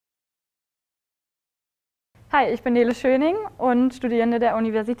Hi, ich bin Nele Schöning und Studierende der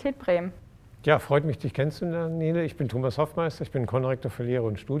Universität Bremen. Ja, freut mich, dich kennenzulernen, Nele. Ich bin Thomas Hoffmeister, ich bin Konrektor für Lehre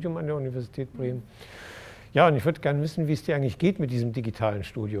und Studium an der Universität Bremen. Ja, und ich würde gerne wissen, wie es dir eigentlich geht mit diesem digitalen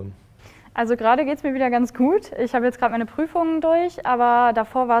Studium. Also gerade geht es mir wieder ganz gut. Ich habe jetzt gerade meine Prüfungen durch, aber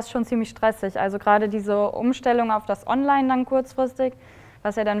davor war es schon ziemlich stressig. Also gerade diese Umstellung auf das Online dann kurzfristig,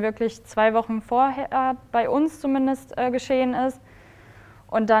 was ja dann wirklich 2 Wochen vorher bei uns zumindest geschehen ist.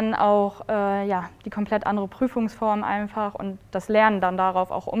 Und dann auch die komplett andere Prüfungsform einfach und das Lernen dann darauf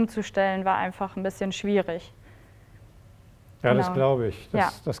auch umzustellen, war einfach ein bisschen schwierig. Ja, Genau. Das glaube ich.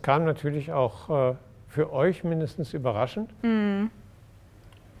 Das kam natürlich auch für euch mindestens überraschend.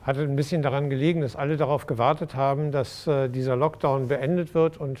 Hatte ein bisschen daran gelegen, dass alle darauf gewartet haben, dass dieser Lockdown beendet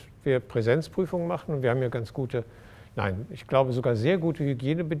wird und wir Präsenzprüfungen machen. Und wir haben ja ganz gute, nein, ich glaube sogar sehr gute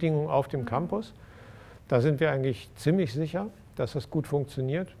Hygienebedingungen auf dem Campus. Da sind wir eigentlich ziemlich sicher, dass das gut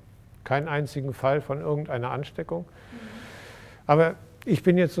funktioniert. Keinen einzigen Fall von irgendeiner Ansteckung. Aber ich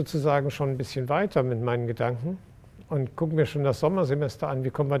bin jetzt sozusagen schon ein bisschen weiter mit meinen Gedanken und gucke mir schon das Sommersemester an. Wie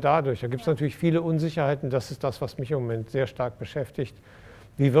kommen wir da durch? Da gibt es natürlich viele Unsicherheiten. Das ist das, was mich im Moment sehr stark beschäftigt.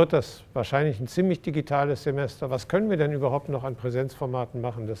 Wie wird das? Wahrscheinlich ein ziemlich digitales Semester. Was können wir denn überhaupt noch an Präsenzformaten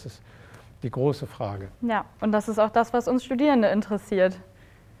machen? Das ist die große Frage. Ja, und das ist auch das, was uns Studierende interessiert.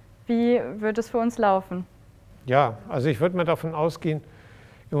 Wie wird es für uns laufen? Ja, also ich würde mal davon ausgehen,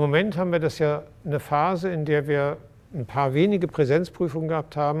 im Moment haben wir das ja eine Phase, in der wir ein paar wenige Präsenzprüfungen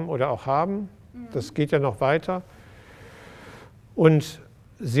gehabt haben oder auch haben. Das geht ja noch weiter. Und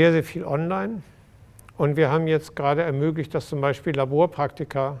sehr, sehr viel online. Und wir haben jetzt gerade ermöglicht, dass zum Beispiel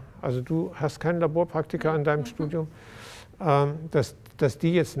Laborpraktika, also du hast kein Laborpraktika in deinem Studium, dass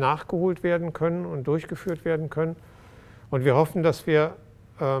die jetzt nachgeholt werden können und durchgeführt werden können. Und wir hoffen, dass wir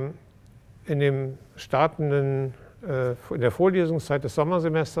in dem startenden, in der Vorlesungszeit des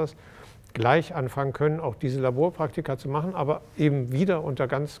Sommersemesters gleich anfangen können, auch diese Laborpraktika zu machen, aber eben wieder unter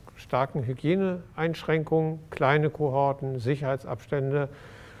ganz starken Hygieneeinschränkungen, kleine Kohorten, Sicherheitsabstände,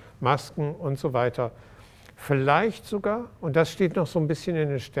 Masken und so weiter. Vielleicht sogar, und das steht noch so ein bisschen in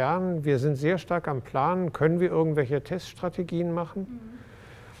den Sternen, wir sind sehr stark am Planen, können wir irgendwelche Teststrategien machen.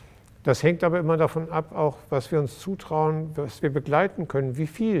 Das hängt aber immer davon ab, auch was wir uns zutrauen, was wir begleiten können, wie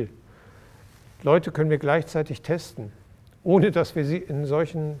viel Leute können wir gleichzeitig testen, ohne dass wir sie in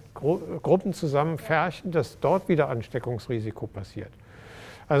solchen Gruppen zusammen pferchen, dass dort wieder Ansteckungsrisiko passiert.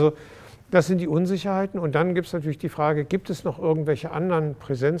 Also das sind die Unsicherheiten. Und dann gibt es natürlich die Frage, gibt es noch irgendwelche anderen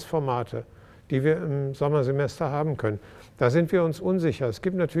Präsenzformate, die wir im Sommersemester haben können? Da sind wir uns unsicher. Es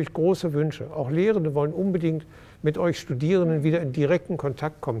gibt natürlich große Wünsche. Auch Lehrende wollen unbedingt mit euch Studierenden wieder in direkten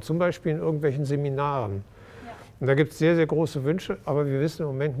Kontakt kommen, zum Beispiel in irgendwelchen Seminaren. Und da gibt es sehr, sehr große Wünsche, aber wir wissen im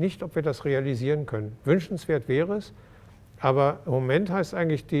Moment nicht, ob wir das realisieren können. Wünschenswert wäre es, aber im Moment heißt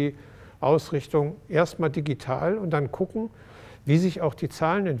eigentlich die Ausrichtung erstmal digital und dann gucken, wie sich auch die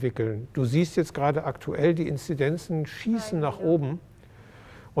Zahlen entwickeln. Du siehst jetzt gerade aktuell, die Inzidenzen schießen nach oben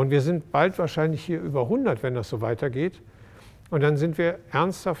und wir sind bald wahrscheinlich hier über 100, wenn das so weitergeht. Und dann sind wir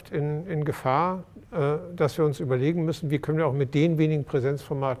ernsthaft in Gefahr, dass wir uns überlegen müssen, wie können wir auch mit den wenigen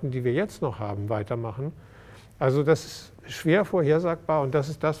Präsenzformaten, die wir jetzt noch haben, weitermachen. Also das ist schwer vorhersagbar und das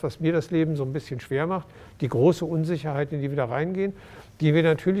ist das, was mir das Leben so ein bisschen schwer macht. Die große Unsicherheit, in die wir da reingehen, die wir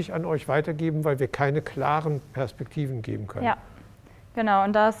natürlich an euch weitergeben, weil wir keine klaren Perspektiven geben können. Ja, genau.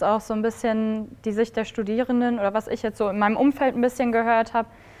 Und da ist auch so ein bisschen die Sicht der Studierenden oder was ich jetzt so in meinem Umfeld ein bisschen gehört habe.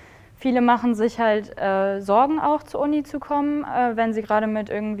 Viele machen sich halt Sorgen auch zur Uni zu kommen, wenn sie gerade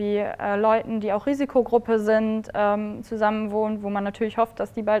mit irgendwie Leuten, die auch Risikogruppe sind, zusammenwohnen, wo man natürlich hofft,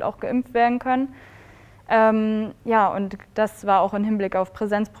 dass die bald auch geimpft werden können. Ja, und das war auch im Hinblick auf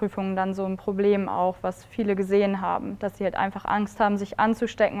Präsenzprüfungen dann so ein Problem auch, was viele gesehen haben, dass sie halt einfach Angst haben, sich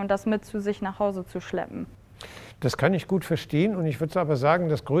anzustecken und das mit zu sich nach Hause zu schleppen. Das kann ich gut verstehen und ich würde aber sagen,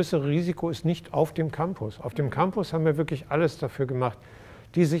 das größere Risiko ist nicht auf dem Campus. Auf dem Campus haben wir wirklich alles dafür gemacht,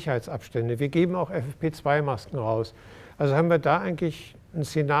 die Sicherheitsabstände. Wir geben auch FFP2-Masken raus. Also haben wir da eigentlich ein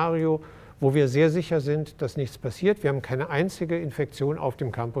Szenario, wo wir sehr sicher sind, dass nichts passiert. Wir haben keine einzige Infektion auf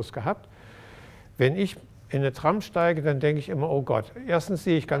dem Campus gehabt. Wenn ich in eine Tram steige, dann denke ich immer, oh Gott, erstens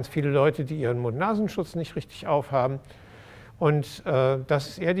sehe ich ganz viele Leute, die ihren Mund-Nasenschutz nicht richtig aufhaben. Und das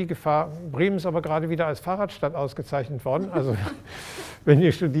ist eher die Gefahr. Bremen ist aber gerade wieder als Fahrradstadt ausgezeichnet worden. Also wenn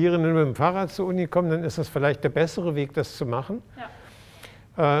die Studierenden mit dem Fahrrad zur Uni kommen, dann ist das vielleicht der bessere Weg, das zu machen.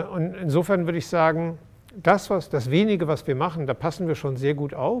 Ja. Und insofern würde ich sagen, das wenige, was wir machen, da passen wir schon sehr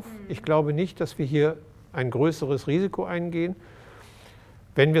gut auf. Ich glaube nicht, dass wir hier ein größeres Risiko eingehen.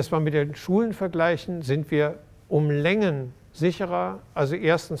 Wenn wir es mal mit den Schulen vergleichen, sind wir um Längen sicherer. Also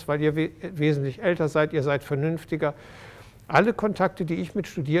erstens, weil ihr wesentlich älter seid, ihr seid vernünftiger. Alle Kontakte, die ich mit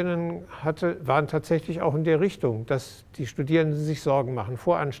Studierenden hatte, waren tatsächlich auch in der Richtung, dass die Studierenden sich Sorgen machen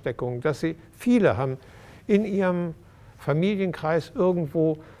vor Ansteckungen, viele haben in ihrem Familienkreis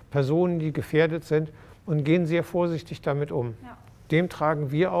irgendwo Personen, die gefährdet sind und gehen sehr vorsichtig damit um. Ja. Dem tragen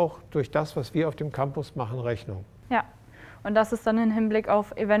wir auch durch das, was wir auf dem Campus machen, Rechnung. Ja, und das ist dann im Hinblick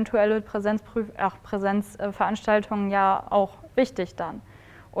auf eventuelle Präsenzveranstaltungen ja auch wichtig dann.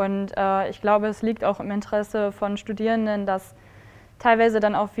 Und ich glaube, es liegt auch im Interesse von Studierenden, dass teilweise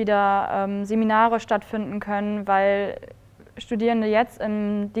dann auch wieder Seminare stattfinden können, weil Studierende jetzt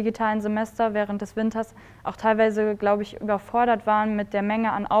im digitalen Semester während des Winters auch teilweise, glaube ich, überfordert waren mit der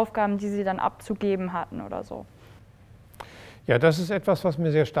Menge an Aufgaben, die sie dann abzugeben hatten oder so. Ja, das ist etwas, was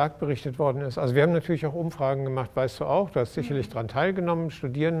mir sehr stark berichtet worden ist. Also wir haben natürlich auch Umfragen gemacht, weißt du auch, du hast sicherlich daran teilgenommen,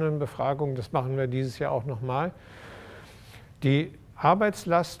 Studierendenbefragungen, das machen wir dieses Jahr auch nochmal. Die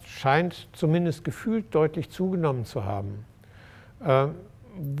Arbeitslast scheint zumindest gefühlt deutlich zugenommen zu haben.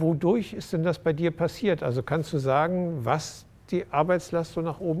 Wodurch ist denn das bei dir passiert? Also kannst du sagen, was die Arbeitslast so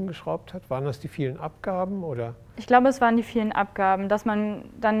nach oben geschraubt hat? Waren das die vielen Abgaben oder? Ich glaube, es waren die vielen Abgaben, dass man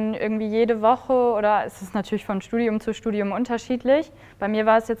dann irgendwie jede Woche, oder es ist natürlich von Studium zu Studium unterschiedlich. Bei mir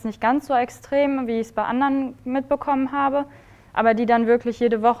war es jetzt nicht ganz so extrem, wie ich es bei anderen mitbekommen habe, aber die dann wirklich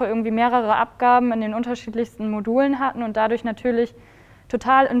jede Woche irgendwie mehrere Abgaben in den unterschiedlichsten Modulen hatten und dadurch natürlich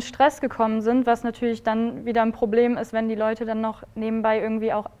total in Stress gekommen sind, was natürlich dann wieder ein Problem ist, wenn die Leute dann noch nebenbei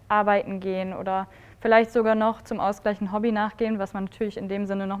irgendwie auch arbeiten gehen oder vielleicht sogar noch zum Ausgleich ein Hobby nachgehen, was man natürlich in dem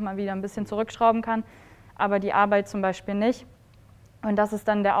Sinne nochmal wieder ein bisschen zurückschrauben kann, aber die Arbeit zum Beispiel nicht. Und das ist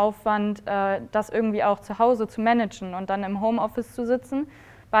dann der Aufwand, das irgendwie auch zu Hause zu managen und dann im Homeoffice zu sitzen,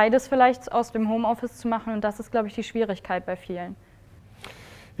 beides vielleicht aus dem Homeoffice zu machen, und das ist, glaube ich, die Schwierigkeit bei vielen.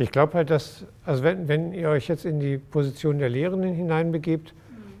 Ich glaube halt, dass, also wenn ihr euch jetzt in die Position der Lehrenden hineinbegebt,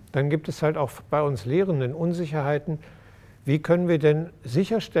 dann gibt es halt auch bei uns Lehrenden Unsicherheiten. Wie können wir denn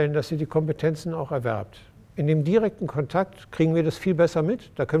sicherstellen, dass ihr die Kompetenzen auch erwerbt? In dem direkten Kontakt kriegen wir das viel besser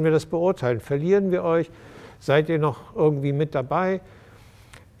mit, da können wir das beurteilen. Verlieren wir euch? Seid ihr noch irgendwie mit dabei?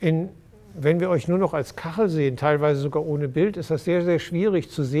 Wenn wir euch nur noch als Kachel sehen, teilweise sogar ohne Bild, ist das sehr, sehr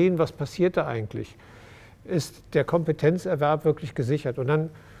schwierig zu sehen, was passiert da eigentlich. Ist der Kompetenzerwerb wirklich gesichert? Und dann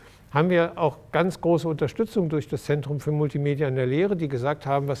haben wir auch ganz große Unterstützung durch das Zentrum für Multimedia in der Lehre, die gesagt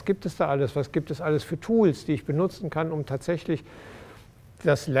haben, was gibt es da alles, was gibt es alles für Tools, die ich benutzen kann, um tatsächlich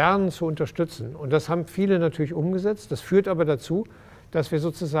das Lernen zu unterstützen. Und das haben viele natürlich umgesetzt. Das führt aber dazu, dass wir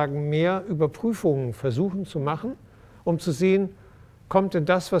sozusagen mehr Überprüfungen versuchen zu machen, um zu sehen, kommt denn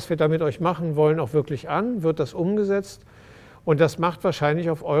das, was wir da mit euch machen wollen, auch wirklich an? Wird das umgesetzt? Und das macht wahrscheinlich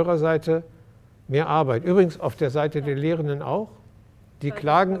auf eurer Seite mehr Arbeit. Übrigens auf der Seite der Lehrenden auch. Die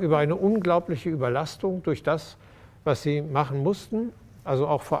klagen über eine unglaubliche Überlastung durch das, was sie machen mussten. Also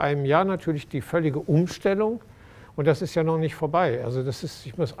auch vor einem Jahr natürlich die völlige Umstellung. Und das ist ja noch nicht vorbei. Also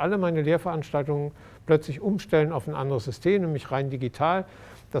ich muss alle meine Lehrveranstaltungen plötzlich umstellen auf ein anderes System, nämlich rein digital.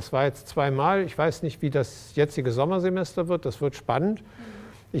 Das war jetzt zweimal. Ich weiß nicht, wie das jetzige Sommersemester wird. Das wird spannend.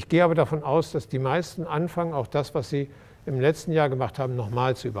 Ich gehe aber davon aus, dass die meisten anfangen, auch das, was sie im letzten Jahr gemacht haben,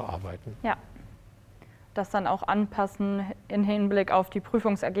 nochmal zu überarbeiten. Ja. Das dann auch anpassen im Hinblick auf die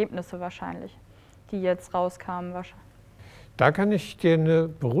Prüfungsergebnisse wahrscheinlich, die jetzt rauskamen wahrscheinlich. Da kann ich dir eine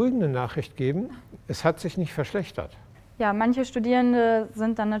beruhigende Nachricht geben. Es hat sich nicht verschlechtert. Ja, manche Studierende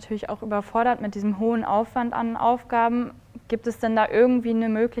sind dann natürlich auch überfordert mit diesem hohen Aufwand an Aufgaben. Gibt es denn da irgendwie eine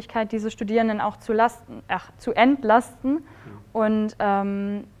Möglichkeit, diese Studierenden auch zu entlasten und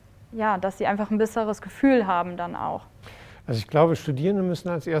ja, dass sie einfach ein besseres Gefühl haben dann auch? Also ich glaube, Studierende müssen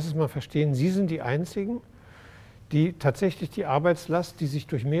als erstes mal verstehen, sie sind die Einzigen, die tatsächlich die Arbeitslast, die sich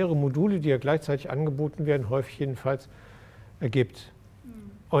durch mehrere Module, die ja gleichzeitig angeboten werden, häufig jedenfalls, ergibt.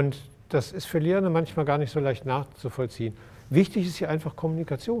 Und das ist für Lehrende manchmal gar nicht so leicht nachzuvollziehen. Wichtig ist hier einfach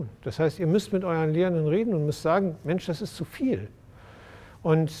Kommunikation. Das heißt, ihr müsst mit euren Lehrenden reden und müsst sagen, Mensch, das ist zu viel.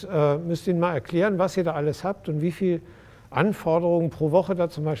 Und müsst ihnen mal erklären, was ihr da alles habt und wie viele Anforderungen pro Woche da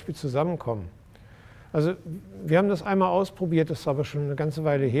zum Beispiel zusammenkommen. Also wir haben das einmal ausprobiert, das ist aber schon eine ganze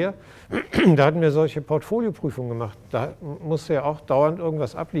Weile her. Da hatten wir solche Portfolioprüfungen gemacht. Da musste ja auch dauernd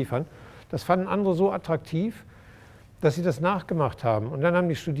irgendwas abliefern. Das fanden andere so attraktiv, dass sie das nachgemacht haben. Und dann haben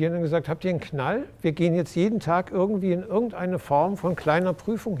die Studierenden gesagt, habt ihr einen Knall? Wir gehen jetzt jeden Tag irgendwie in irgendeine Form von kleiner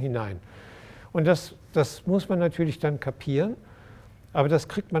Prüfung hinein. Und das muss man natürlich dann kapieren. Aber das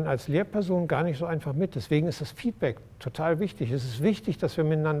kriegt man als Lehrperson gar nicht so einfach mit. Deswegen ist das Feedback total wichtig. Es ist wichtig, dass wir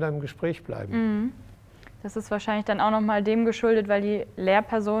miteinander im Gespräch bleiben. Mhm. Das ist wahrscheinlich dann auch nochmal dem geschuldet, weil die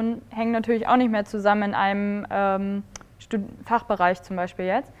Lehrpersonen hängen natürlich auch nicht mehr zusammen in einem Fachbereich zum Beispiel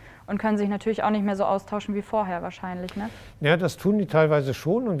jetzt und können sich natürlich auch nicht mehr so austauschen wie vorher wahrscheinlich. Ne? Ja, das tun die teilweise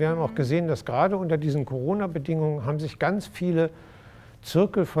schon und wir haben auch gesehen, dass gerade unter diesen Corona-Bedingungen haben sich ganz viele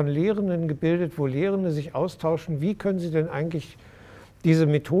Zirkel von Lehrenden gebildet, wo Lehrende sich austauschen, wie können sie denn eigentlich diese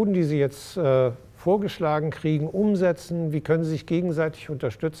Methoden, die sie jetzt vorgeschlagen kriegen, umsetzen, wie können sie sich gegenseitig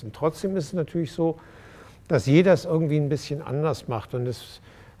unterstützen. Trotzdem ist es natürlich so, dass jeder es irgendwie ein bisschen anders macht und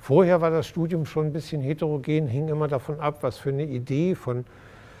vorher war das Studium schon ein bisschen heterogen, hing immer davon ab, was für eine Idee von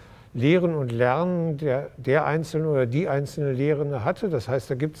Lehren und Lernen der Einzelne oder die einzelne Lehrende hatte. Das heißt,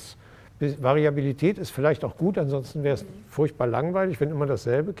 da gibt es Variabilität, ist vielleicht auch gut, ansonsten wäre es furchtbar langweilig, wenn immer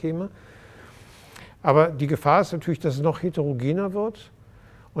dasselbe käme. Aber die Gefahr ist natürlich, dass es noch heterogener wird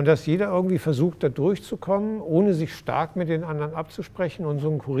und dass jeder irgendwie versucht, da durchzukommen, ohne sich stark mit den anderen abzusprechen. Und so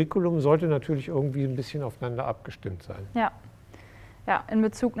ein Curriculum sollte natürlich irgendwie ein bisschen aufeinander abgestimmt sein. Ja. Ja, in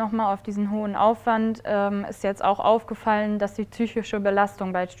Bezug nochmal auf diesen hohen Aufwand ist jetzt auch aufgefallen, dass die psychische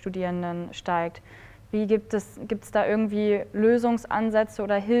Belastung bei Studierenden steigt. Wie gibt es da irgendwie Lösungsansätze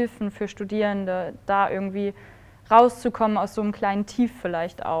oder Hilfen für Studierende, da irgendwie rauszukommen aus so einem kleinen Tief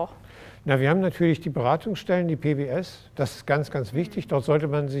vielleicht auch? Na, wir haben natürlich die Beratungsstellen, die PBS, das ist ganz, ganz wichtig. Dort sollte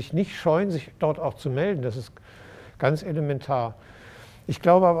man sich nicht scheuen, sich dort auch zu melden, das ist ganz elementar. Ich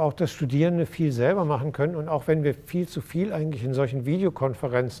glaube aber auch, dass Studierende viel selber machen können und auch wenn wir viel zu viel eigentlich in solchen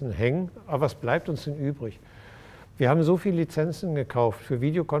Videokonferenzen hängen, aber was bleibt uns denn übrig? Wir haben so viele Lizenzen gekauft für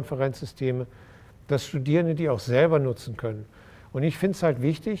Videokonferenzsysteme, dass Studierende die auch selber nutzen können. Und ich finde es halt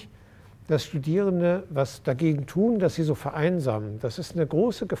wichtig, dass Studierende was dagegen tun, dass sie so vereinsamen. Das ist eine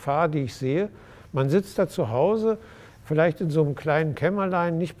große Gefahr, die ich sehe. Man sitzt da zu Hause, vielleicht in so einem kleinen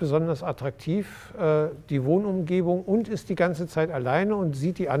Kämmerlein, nicht besonders attraktiv, die Wohnumgebung und ist die ganze Zeit alleine und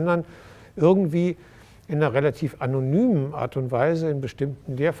sieht die anderen irgendwie in einer relativ anonymen Art und Weise in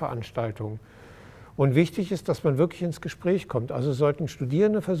bestimmten Lehrveranstaltungen. Und wichtig ist, dass man wirklich ins Gespräch kommt. Also sollten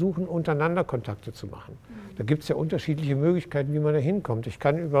Studierende versuchen, untereinander Kontakte zu machen. Da gibt es ja unterschiedliche Möglichkeiten, wie man da hinkommt. Ich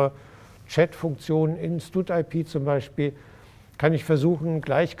kann über Chatfunktionen in StudIP zum Beispiel, kann ich versuchen,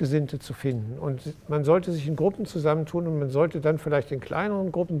 Gleichgesinnte zu finden. Und man sollte sich in Gruppen zusammentun und man sollte dann vielleicht in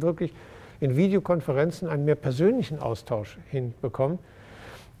kleineren Gruppen wirklich in Videokonferenzen einen mehr persönlichen Austausch hinbekommen.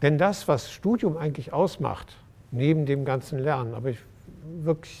 Denn das, was Studium eigentlich ausmacht, neben dem ganzen Lernen, aber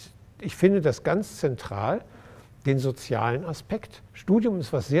ich finde das ganz zentral, den sozialen Aspekt. Studium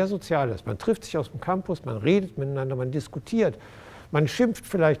ist was sehr Soziales. Man trifft sich aus dem Campus, man redet miteinander, man diskutiert, man schimpft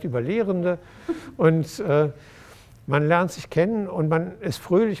vielleicht über Lehrende und man lernt sich kennen und man ist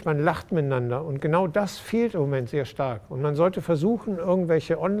fröhlich, man lacht miteinander. Und genau das fehlt im Moment sehr stark. Und man sollte versuchen,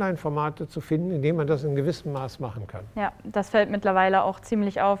 irgendwelche Online-Formate zu finden, in denen man das in gewissem Maß machen kann. Ja, das fällt mittlerweile auch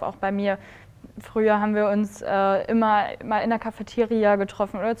ziemlich auf, auch bei mir. Früher haben wir uns immer mal in der Cafeteria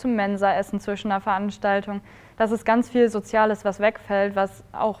getroffen oder zum Mensaessen zwischen einer Veranstaltung. Das ist ganz viel Soziales, was wegfällt, was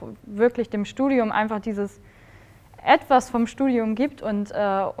auch wirklich dem Studium einfach dieses etwas vom Studium gibt und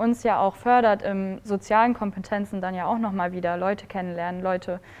uns ja auch fördert, im sozialen Kompetenzen dann ja auch nochmal wieder Leute kennenlernen,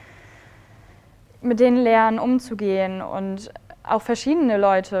 Leute mit denen lernen, umzugehen und auch verschiedene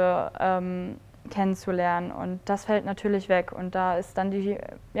Leute kennenzulernen. Und das fällt natürlich weg. Und da ist dann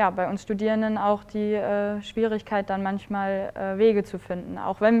bei uns Studierenden auch die Schwierigkeit, dann manchmal Wege zu finden,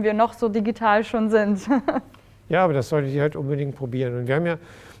 auch wenn wir noch so digital schon sind. Ja, aber das solltet ihr halt unbedingt probieren. Und wir haben ja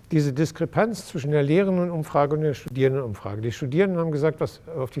diese Diskrepanz zwischen der Lehrendenumfrage und der Studierendenumfrage. Die Studierenden haben gesagt,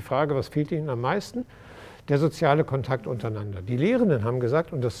 auf die Frage, was fehlt ihnen am meisten? Der soziale Kontakt untereinander. Die Lehrenden haben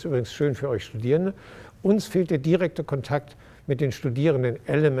gesagt, und das ist übrigens schön für euch Studierende, uns fehlt der direkte Kontakt mit den Studierenden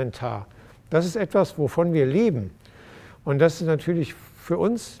elementar. Das ist etwas, wovon wir leben. Und das ist natürlich für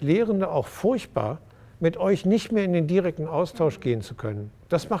uns Lehrende auch furchtbar, mit euch nicht mehr in den direkten Austausch gehen zu können.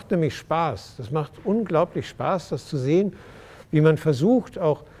 Das macht nämlich Spaß. Das macht unglaublich Spaß, das zu sehen, wie man versucht,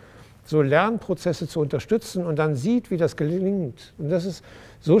 auch so Lernprozesse zu unterstützen und dann sieht, wie das gelingt. Und das ist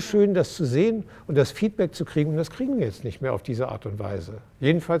so schön, das zu sehen und das Feedback zu kriegen. Und das kriegen wir jetzt nicht mehr auf diese Art und Weise.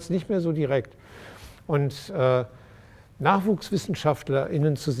 Jedenfalls nicht mehr so direkt. Und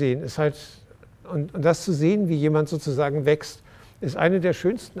NachwuchswissenschaftlerInnen zu sehen, ist halt, und das zu sehen, wie jemand sozusagen wächst, ist eine der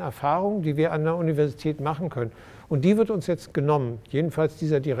schönsten Erfahrungen, die wir an der Universität machen können. Und die wird uns jetzt genommen, jedenfalls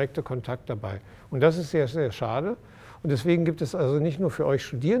dieser direkte Kontakt dabei. Und das ist sehr, sehr schade. Und deswegen gibt es also nicht nur für euch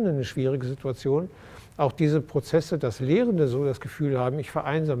Studierende eine schwierige Situation, auch diese Prozesse, dass Lehrende so das Gefühl haben, ich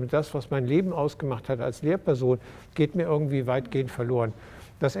vereinsame das, was mein Leben ausgemacht hat als Lehrperson, geht mir irgendwie weitgehend verloren.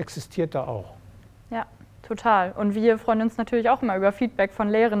 Das existiert da auch. Ja, total. Und wir freuen uns natürlich auch immer über Feedback von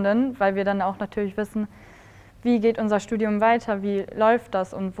Lehrenden, weil wir dann auch natürlich wissen, wie geht unser Studium weiter, wie läuft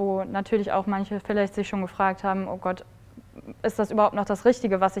das und wo natürlich auch manche vielleicht sich schon gefragt haben, oh Gott, ist das überhaupt noch das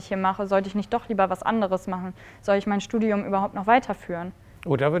Richtige, was ich hier mache? Sollte ich nicht doch lieber was anderes machen? Soll ich mein Studium überhaupt noch weiterführen?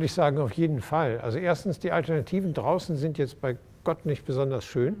 Oh, da würde ich sagen, auf jeden Fall. Also erstens, die Alternativen draußen sind jetzt bei Gott nicht besonders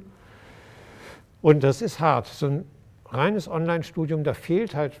schön. Und das ist hart. So ein reines Online-Studium, da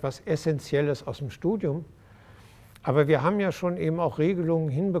fehlt halt was Essentielles aus dem Studium. Aber wir haben ja schon eben auch Regelungen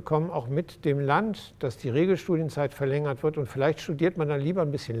hinbekommen, auch mit dem Land, dass die Regelstudienzeit verlängert wird. Und vielleicht studiert man dann lieber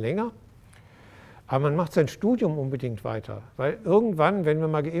ein bisschen länger. Aber man macht sein Studium unbedingt weiter. Weil irgendwann, wenn wir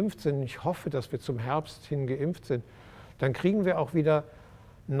mal geimpft sind, ich hoffe, dass wir zum Herbst hin geimpft sind, dann kriegen wir auch wieder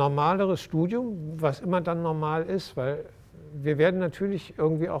ein normaleres Studium, was immer dann normal ist, weil wir werden natürlich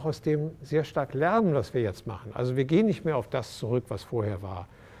irgendwie auch aus dem sehr stark lernen, was wir jetzt machen. Also wir gehen nicht mehr auf das zurück, was vorher war,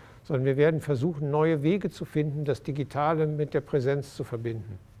 sondern wir werden versuchen, neue Wege zu finden, das Digitale mit der Präsenz zu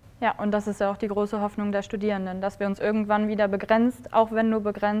verbinden. Ja, und das ist ja auch die große Hoffnung der Studierenden, dass wir uns irgendwann wieder begrenzt, auch wenn nur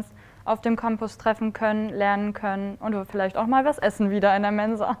begrenzt, auf dem Campus treffen können, lernen können und vielleicht auch mal was essen wieder in der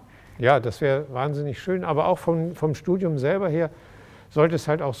Mensa. Ja, das wäre wahnsinnig schön, aber auch vom Studium selber her sollte es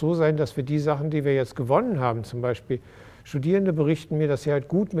halt auch so sein, dass wir die Sachen, die wir jetzt gewonnen haben, zum Beispiel Studierende berichten mir, dass sie halt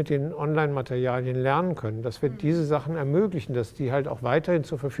gut mit den Online-Materialien lernen können, dass wir diese Sachen ermöglichen, dass die halt auch weiterhin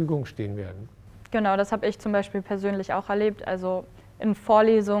zur Verfügung stehen werden. Genau, das habe ich zum Beispiel persönlich auch erlebt. Also in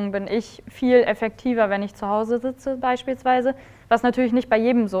Vorlesungen bin ich viel effektiver, wenn ich zu Hause sitze beispielsweise, was natürlich nicht bei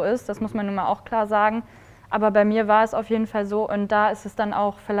jedem so ist, das muss man nun mal auch klar sagen. Aber bei mir war es auf jeden Fall so und da ist es dann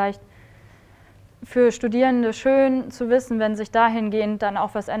auch vielleicht für Studierende schön zu wissen, wenn sich dahingehend dann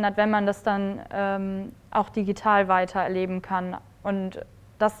auch was ändert, wenn man das dann auch digital weiter erleben kann und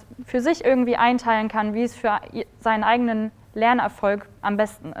das für sich irgendwie einteilen kann, wie es für seinen eigenen Lernerfolg am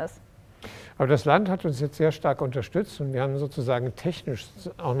besten ist. Aber das Land hat uns jetzt sehr stark unterstützt und wir haben sozusagen technisch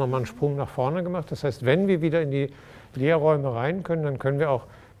auch nochmal einen Sprung nach vorne gemacht. Das heißt, wenn wir wieder in die Lehrräume rein können, dann können wir auch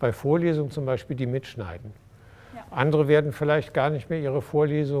bei Vorlesungen zum Beispiel die mitschneiden. Ja. Andere werden vielleicht gar nicht mehr ihre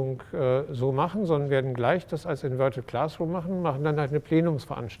Vorlesung so machen, sondern werden gleich das als Inverted Classroom machen, machen dann halt eine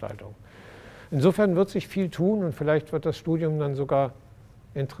Plenumsveranstaltung. Insofern wird sich viel tun und vielleicht wird das Studium dann sogar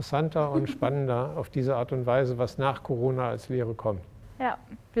interessanter und spannender auf diese Art und Weise, was nach Corona als Lehre kommt. Ja,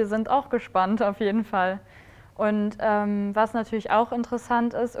 wir sind auch gespannt auf jeden Fall. Und was natürlich auch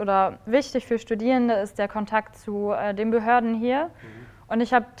interessant ist oder wichtig für Studierende ist der Kontakt zu den Behörden hier. Und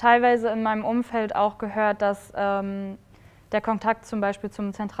ich habe teilweise in meinem Umfeld auch gehört, dass der Kontakt zum Beispiel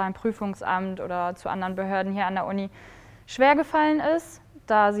zum zentralen Prüfungsamt oder zu anderen Behörden hier an der Uni schwer gefallen ist,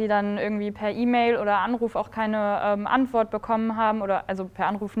 da sie dann irgendwie per E-Mail oder Anruf auch keine Antwort bekommen haben oder also per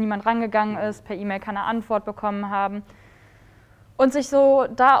Anruf niemand rangegangen ist, per E-Mail keine Antwort bekommen haben. Und sich so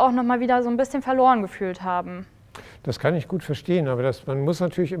da auch nochmal wieder so ein bisschen verloren gefühlt haben. Das kann ich gut verstehen, aber man muss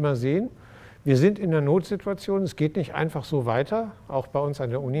natürlich immer sehen, wir sind in einer Notsituation, es geht nicht einfach so weiter, auch bei uns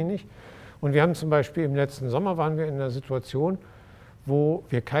an der Uni nicht. Und wir haben zum Beispiel im letzten Sommer waren wir in einer Situation, wo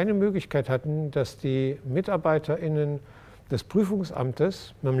wir keine Möglichkeit hatten, dass die MitarbeiterInnen des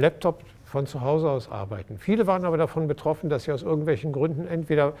Prüfungsamtes mit dem Laptop von zu Hause aus arbeiten. Viele waren aber davon betroffen, dass sie aus irgendwelchen Gründen,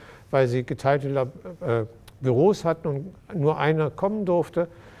 entweder weil sie geteilte Büros hatten und nur einer kommen durfte,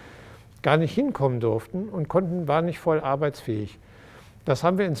 gar nicht hinkommen durften und waren nicht voll arbeitsfähig. Das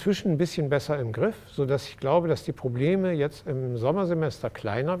haben wir inzwischen ein bisschen besser im Griff, sodass ich glaube, dass die Probleme jetzt im Sommersemester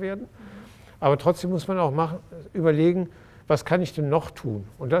kleiner werden. Aber trotzdem muss man auch überlegen, was kann ich denn noch tun?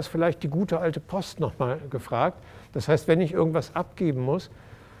 Und da ist vielleicht die gute alte Post nochmal gefragt. Das heißt, wenn ich irgendwas abgeben muss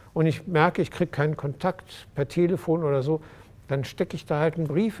und ich merke, ich kriege keinen Kontakt per Telefon oder so, dann stecke ich da halt einen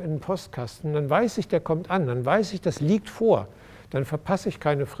Brief in den Postkasten, dann weiß ich, der kommt an, dann weiß ich, das liegt vor, dann verpasse ich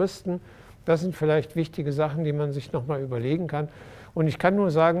keine Fristen. Das sind vielleicht wichtige Sachen, die man sich nochmal überlegen kann. Und ich kann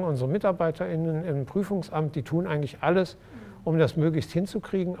nur sagen, unsere MitarbeiterInnen im Prüfungsamt, die tun eigentlich alles, um das möglichst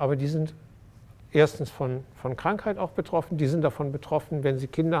hinzukriegen, aber die sind erstens von Krankheit auch betroffen, die sind davon betroffen, wenn sie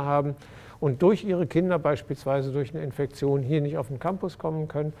Kinder haben und durch ihre Kinder beispielsweise durch eine Infektion hier nicht auf den Campus kommen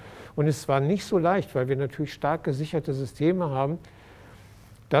können. Und es war nicht so leicht, weil wir natürlich stark gesicherte Systeme haben,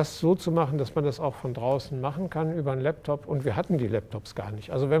 das so zu machen, dass man das auch von draußen machen kann über einen Laptop. Und wir hatten die Laptops gar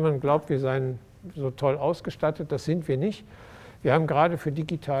nicht. Also wenn man glaubt, wir seien so toll ausgestattet, das sind wir nicht. Wir haben gerade für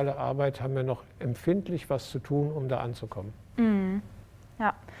digitale Arbeit haben wir noch empfindlich was zu tun, um da anzukommen. Mhm.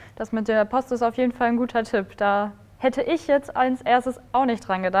 Ja, das mit der Post ist auf jeden Fall ein guter Tipp. Da hätte ich jetzt als erstes auch nicht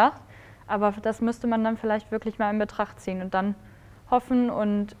dran gedacht. Aber das müsste man dann vielleicht wirklich mal in Betracht ziehen und dann hoffen.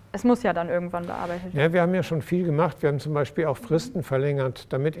 Und es muss ja dann irgendwann bearbeitet werden. Ja, wir haben ja schon viel gemacht. Wir haben zum Beispiel auch Fristen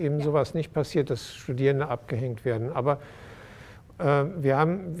verlängert, damit eben sowas nicht passiert, dass Studierende abgehängt werden. Aber wir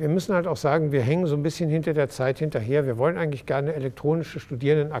müssen halt auch sagen, wir hängen so ein bisschen hinter der Zeit hinterher. Wir wollen eigentlich gerne elektronische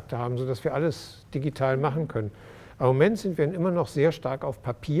Studierendenakte haben, sodass wir alles digital machen können. Aber im Moment sind wir immer noch sehr stark auf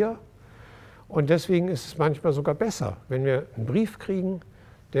Papier Und deswegen ist es manchmal sogar besser, wenn wir einen Brief kriegen,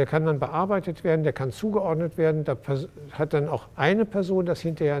 der kann dann bearbeitet werden, der kann zugeordnet werden, da hat dann auch eine Person das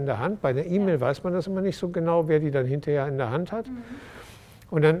hinterher in der Hand. Bei einer E-Mail weiß man das immer nicht so genau, wer die dann hinterher in der Hand hat.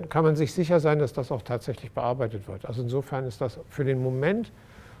 Und dann kann man sich sicher sein, dass das auch tatsächlich bearbeitet wird. Also insofern ist das für den Moment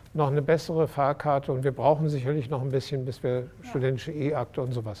noch eine bessere Fahrkarte und wir brauchen sicherlich noch ein bisschen, bis wir studentische E-Akte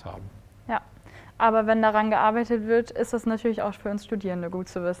und sowas haben. Ja, aber wenn daran gearbeitet wird, ist das natürlich auch für uns Studierende gut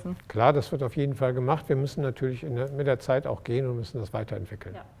zu wissen. Klar, das wird auf jeden Fall gemacht. Wir müssen natürlich mit der Zeit auch gehen und müssen das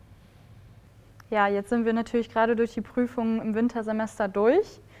weiterentwickeln. Ja, jetzt sind wir natürlich gerade durch die Prüfungen im Wintersemester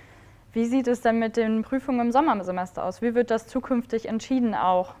durch. Wie sieht es denn mit den Prüfungen im Sommersemester aus? Wie wird das zukünftig entschieden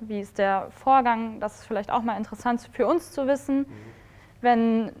auch? Wie ist der Vorgang? Das ist vielleicht auch mal interessant für uns zu wissen,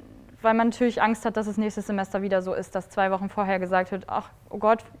 weil man natürlich Angst hat, dass es nächstes Semester wieder so ist, dass 2 Wochen vorher gesagt wird, ach oh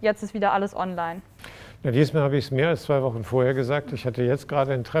Gott, jetzt ist wieder alles online. Ja, diesmal habe ich es mehr als 2 Wochen vorher gesagt. Ich hatte jetzt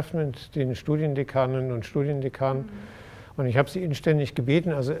gerade ein Treffen mit den Studiendekaninnen und Studiendekanen und ich habe sie inständig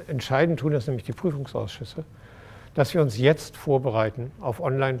gebeten, also entscheidend tun das nämlich die Prüfungsausschüsse, dass wir uns jetzt vorbereiten auf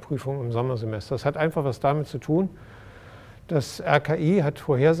Online-Prüfungen im Sommersemester. Das hat einfach was damit zu tun. Das RKI hat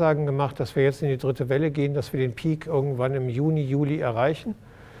Vorhersagen gemacht, dass wir jetzt in die 3. Welle gehen, dass wir den Peak irgendwann im Juni, Juli erreichen.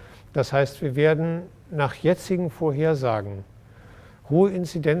 Das heißt, wir werden nach jetzigen Vorhersagen hohe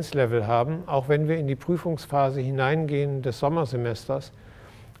Inzidenzlevel haben, auch wenn wir in die Prüfungsphase hineingehen des Sommersemesters.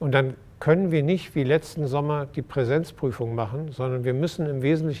 Und dann können wir nicht wie letzten Sommer die Präsenzprüfung machen, sondern wir müssen im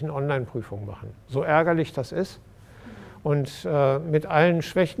Wesentlichen Online-Prüfungen machen. So ärgerlich das ist. Und mit allen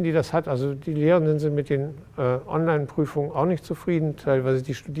Schwächen, die das hat, also die Lehrenden sind mit den Online-Prüfungen auch nicht zufrieden, teilweise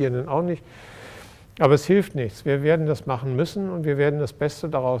die Studierenden auch nicht. Aber es hilft nichts. Wir werden das machen müssen und wir werden das Beste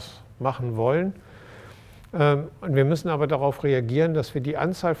daraus machen wollen. Und wir müssen aber darauf reagieren, dass wir die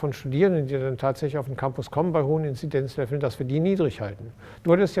Anzahl von Studierenden, die dann tatsächlich auf den Campus kommen bei hohen Inzidenzleveln, dass wir die niedrig halten.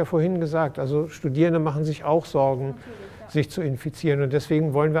 Du hattest ja vorhin gesagt, also Studierende machen sich auch Sorgen, sich zu infizieren. Und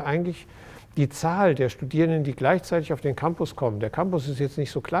deswegen wollen wir eigentlich die Zahl der Studierenden, die gleichzeitig auf den Campus kommen, der Campus ist jetzt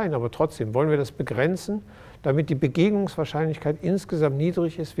nicht so klein, aber trotzdem wollen wir das begrenzen, damit die Begegnungswahrscheinlichkeit insgesamt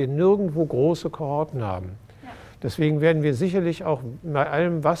niedrig ist, wir nirgendwo große Kohorten haben. Deswegen werden wir sicherlich auch bei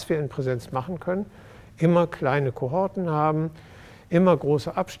allem, was wir in Präsenz machen können, immer kleine Kohorten haben, immer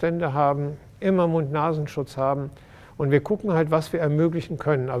große Abstände haben, immer Mund-Nasenschutz haben. Und wir gucken halt, was wir ermöglichen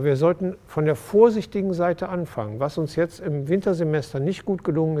können. Aber wir sollten von der vorsichtigen Seite anfangen. Was uns jetzt im Wintersemester nicht gut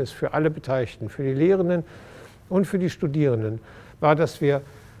gelungen ist für alle Beteiligten, für die Lehrenden und für die Studierenden, war, dass wir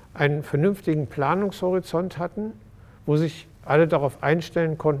einen vernünftigen Planungshorizont hatten, wo sich alle darauf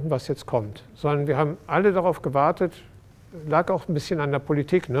einstellen konnten, was jetzt kommt. Sondern wir haben alle darauf gewartet, lag auch ein bisschen an der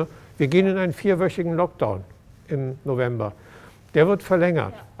Politik, ne? Wir gehen in einen 4-wöchigen Lockdown im November. Der wird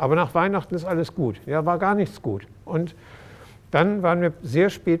verlängert, aber nach Weihnachten ist alles gut. Ja, war gar nichts gut. Und dann waren wir sehr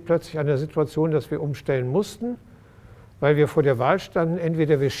spät plötzlich an der Situation, dass wir umstellen mussten, weil wir vor der Wahl standen,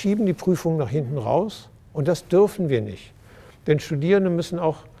 entweder wir schieben die Prüfung nach hinten raus und das dürfen wir nicht. Denn Studierende müssen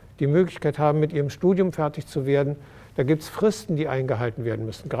auch die Möglichkeit haben, mit ihrem Studium fertig zu werden. Da gibt es Fristen, die eingehalten werden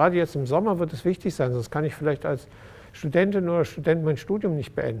müssen. Gerade jetzt im Sommer wird es wichtig sein, sonst kann ich vielleicht als Studentin oder Student mein Studium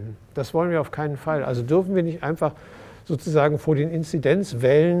nicht beenden. Das wollen wir auf keinen Fall. Also dürfen wir nicht einfach sozusagen vor den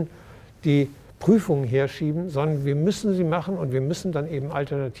Inzidenzwellen die Prüfungen herschieben, sondern wir müssen sie machen und wir müssen dann eben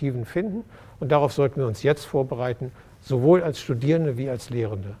Alternativen finden. Und darauf sollten wir uns jetzt vorbereiten, sowohl als Studierende wie als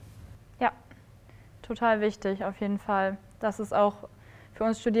Lehrende. Ja, total wichtig auf jeden Fall. Das ist auch für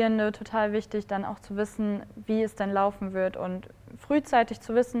uns Studierende total wichtig, dann auch zu wissen, wie es denn laufen wird und frühzeitig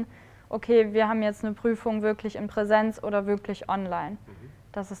zu wissen, okay, wir haben jetzt eine Prüfung wirklich in Präsenz oder wirklich online.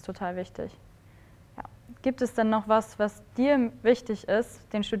 Das ist total wichtig. Ja. Gibt es denn noch was dir wichtig ist,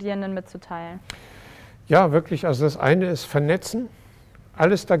 den Studierenden mitzuteilen? Ja, wirklich. Also das eine ist vernetzen,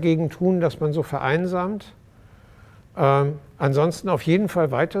 alles dagegen tun, dass man so vereinsamt. Ansonsten auf jeden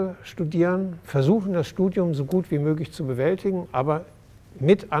Fall weiter studieren, versuchen das Studium so gut wie möglich zu bewältigen, aber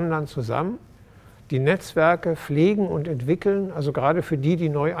mit anderen zusammen. Die Netzwerke pflegen und entwickeln, also gerade für die, die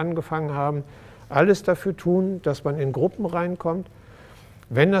neu angefangen haben, alles dafür tun, dass man in Gruppen reinkommt.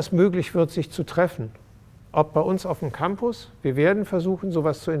 Wenn das möglich wird, sich zu treffen, ob bei uns auf dem Campus, wir werden versuchen,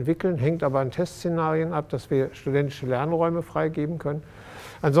 sowas zu entwickeln, hängt aber an Testszenarien ab, dass wir studentische Lernräume freigeben können.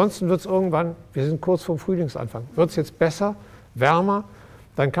 Ansonsten wird es irgendwann, wir sind kurz vorm Frühlingsanfang, wird es jetzt besser, wärmer,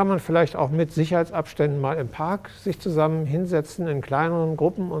 dann kann man vielleicht auch mit Sicherheitsabständen mal im Park sich zusammen hinsetzen in kleineren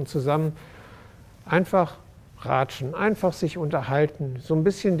Gruppen und zusammen einfach ratschen, einfach sich unterhalten, so ein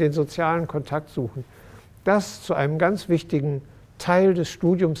bisschen den sozialen Kontakt suchen. Das zu einem ganz wichtigen Teil des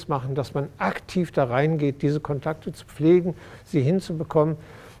Studiums machen, dass man aktiv da reingeht, diese Kontakte zu pflegen, sie hinzubekommen.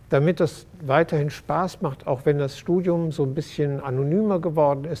 damit das weiterhin Spaß macht, auch wenn das Studium so ein bisschen anonymer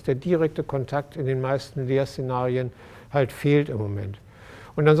geworden ist, der direkte Kontakt in den meisten Lehrszenarien halt fehlt im Moment.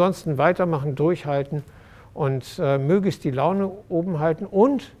 Und ansonsten weitermachen, durchhalten und möglichst die Laune oben halten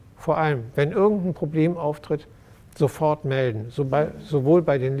und vor allem, wenn irgendein Problem auftritt, sofort melden. Sowohl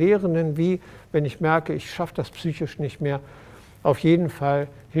bei den Lehrenden wie, wenn ich merke, ich schaffe das psychisch nicht mehr, auf jeden Fall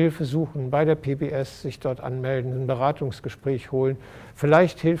Hilfe suchen bei der PBS, sich dort anmelden, ein Beratungsgespräch holen,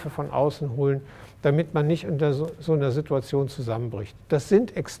 vielleicht Hilfe von außen holen, damit man nicht unter so einer Situation zusammenbricht. Das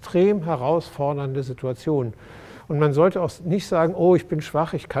sind extrem herausfordernde Situationen. Und man sollte auch nicht sagen, oh, ich bin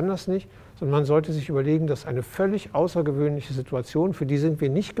schwach, ich kann das nicht, sondern man sollte sich überlegen, das ist eine völlig außergewöhnliche Situation, für die sind wir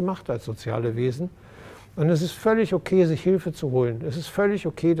nicht gemacht als soziale Wesen. Und es ist völlig okay, sich Hilfe zu holen. Es ist völlig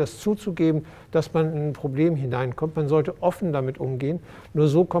okay, das zuzugeben, dass man in ein Problem hineinkommt. Man sollte offen damit umgehen. Nur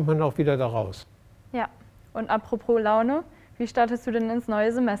so kommt man auch wieder da raus. Ja, und apropos Laune, wie startest du denn ins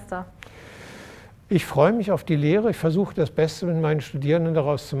neue Semester? Ich freue mich auf die Lehre. Ich versuche das Beste mit meinen Studierenden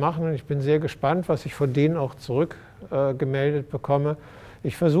daraus zu machen. Und ich bin sehr gespannt, was ich von denen auch zurückgemeldet bekomme.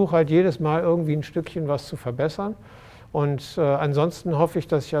 Ich versuche halt jedes Mal irgendwie ein Stückchen was zu verbessern. Und ansonsten hoffe ich,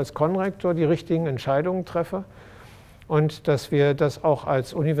 dass ich als Konrektor die richtigen Entscheidungen treffe und dass wir das auch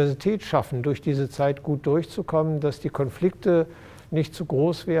als Universität schaffen, durch diese Zeit gut durchzukommen, dass die Konflikte nicht zu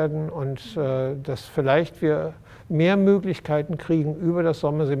groß werden und dass vielleicht wir mehr Möglichkeiten kriegen über das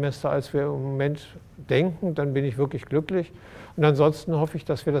Sommersemester, als wir im Moment denken. Dann bin ich wirklich glücklich. Und ansonsten hoffe ich,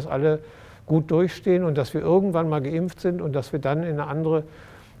 dass wir das alle gut durchstehen und dass wir irgendwann mal geimpft sind und dass wir dann in eine andere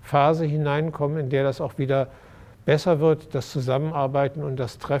Phase hineinkommen, in der das auch wieder besser wird, das Zusammenarbeiten und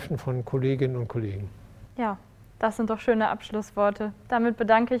das Treffen von Kolleginnen und Kollegen. Ja, das sind doch schöne Abschlussworte. Damit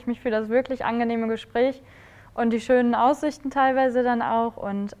bedanke ich mich für das wirklich angenehme Gespräch und die schönen Aussichten teilweise dann auch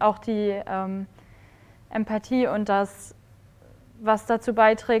und auch die Empathie und das, was dazu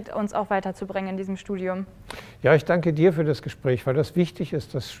beiträgt, uns auch weiterzubringen in diesem Studium. Ja, ich danke dir für das Gespräch, weil das wichtig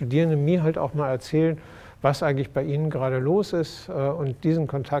ist, dass Studierende mir halt auch mal erzählen, was eigentlich bei ihnen gerade los ist und diesen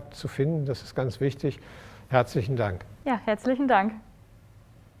Kontakt zu finden, das ist ganz wichtig. Herzlichen Dank. Ja, herzlichen Dank.